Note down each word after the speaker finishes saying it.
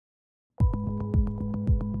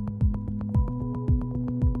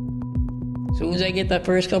soon as I get that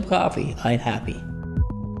first cup of coffee, I'm happy.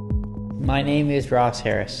 My name is Ross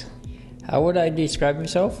Harris. How would I describe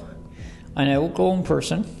myself? I'm an outgoing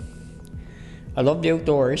person. I love the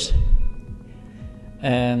outdoors.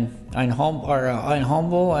 And I'm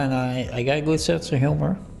humble, and I got a good sense of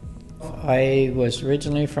humor. I was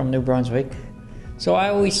originally from New Brunswick, so I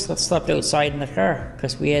always slept outside in the car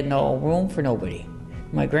because we had no room for nobody.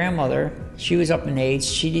 My grandmother, she was up in age,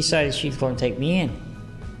 she decided she was going to take me in.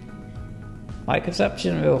 My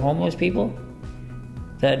conception of homeless people,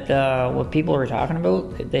 that what people were talking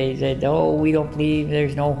about, they said, oh, we don't believe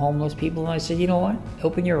there's no homeless people. And I said, you know what?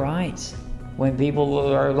 Open your eyes. When people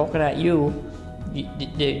are looking at you,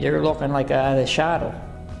 they're looking like at a shadow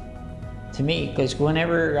to me. Because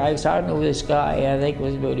whenever I was talking to this guy, I think it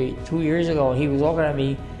was about 2 years ago, he was looking at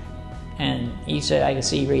me and he said, I can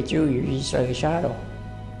see right through you, you're just like a shadow.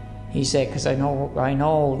 He said, because I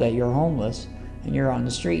know that you're homeless and you're on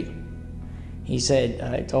the street. He said,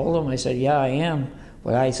 I told him, I said, yeah, I am.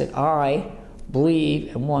 But I said, I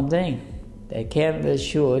believe in one thing, that Canada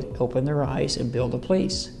should open their eyes and build a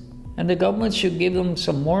place. And the government should give them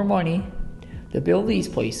some more money to build these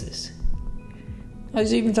places. I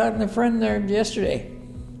was even talking to a friend there yesterday,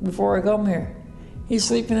 before I come here. He's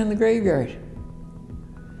sleeping in the graveyard.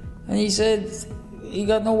 And he said he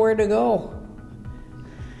got nowhere to go.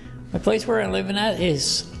 The place where I'm living at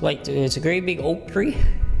is like, it's a great big oak tree.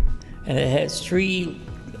 And it has three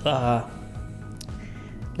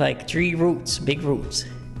roots, big roots.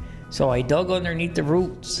 So I dug underneath the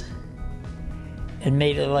roots and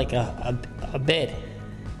made it like a bed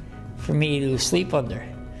for me to sleep under.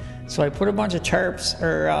 So I put a bunch of tarps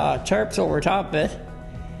over top of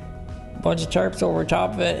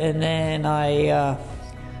it, and then I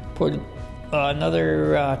put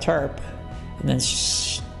another tarp, and then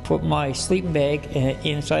put my sleeping bag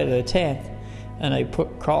inside of the tent, and I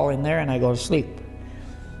crawl in there and I go to sleep.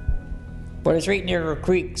 But it's right near a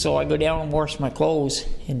creek, so I go down and wash my clothes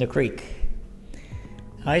in the creek.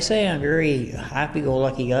 I say I'm a very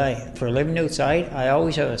happy-go-lucky guy. For living outside, I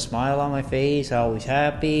always have a smile on my face, I'm always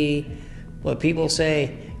happy. But people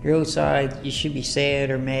say, you're outside, you should be sad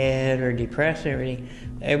or mad or depressed and everything.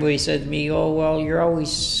 Everybody said to me, oh, well, you're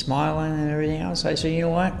always smiling and everything else. I say, you know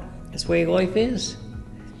what? That's the way life is.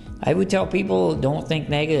 I would tell people, don't think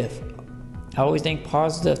negative. I always think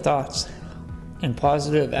positive thoughts and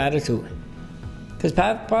positive attitude. Because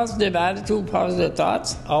positive attitude, positive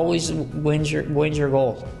thoughts always wins your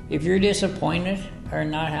goal. If you're disappointed or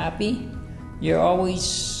not happy, you're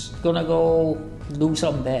always gonna go do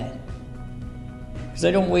something bad. Because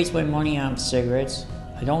I don't waste my money on cigarettes.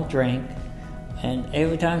 I don't drink. And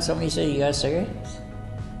every time somebody says, you got cigarettes?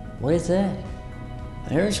 What is that?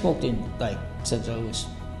 I never smoked since I was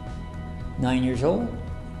 9 years old.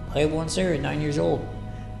 I had one cigarette, 9 years old.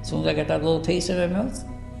 As soon as I got that little taste in my mouth,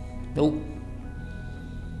 nope.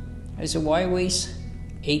 I said, why waste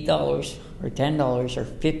 $8 or $10 or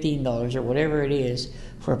 $15 or whatever it is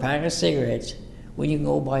for a pack of cigarettes when you can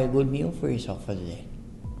go buy a good meal for yourself for the day?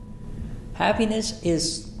 Happiness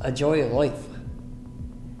is a joy of life.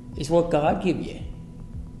 It's what God gives you.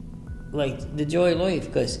 Like the joy of life,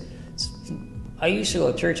 because I used to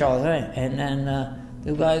go to church all the time, and then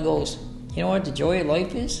the guy goes, you know what the joy of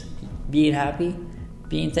life is? Being happy,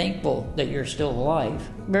 being thankful that you're still alive.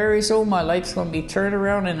 Very soon my life's going to be turned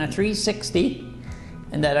around in a 360,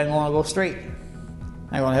 and that I'm going to go straight.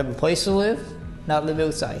 I'm going to have a place to live, not live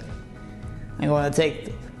outside. I'm going to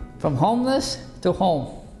take from homeless to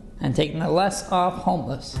home, and taking the less off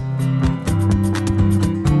homeless.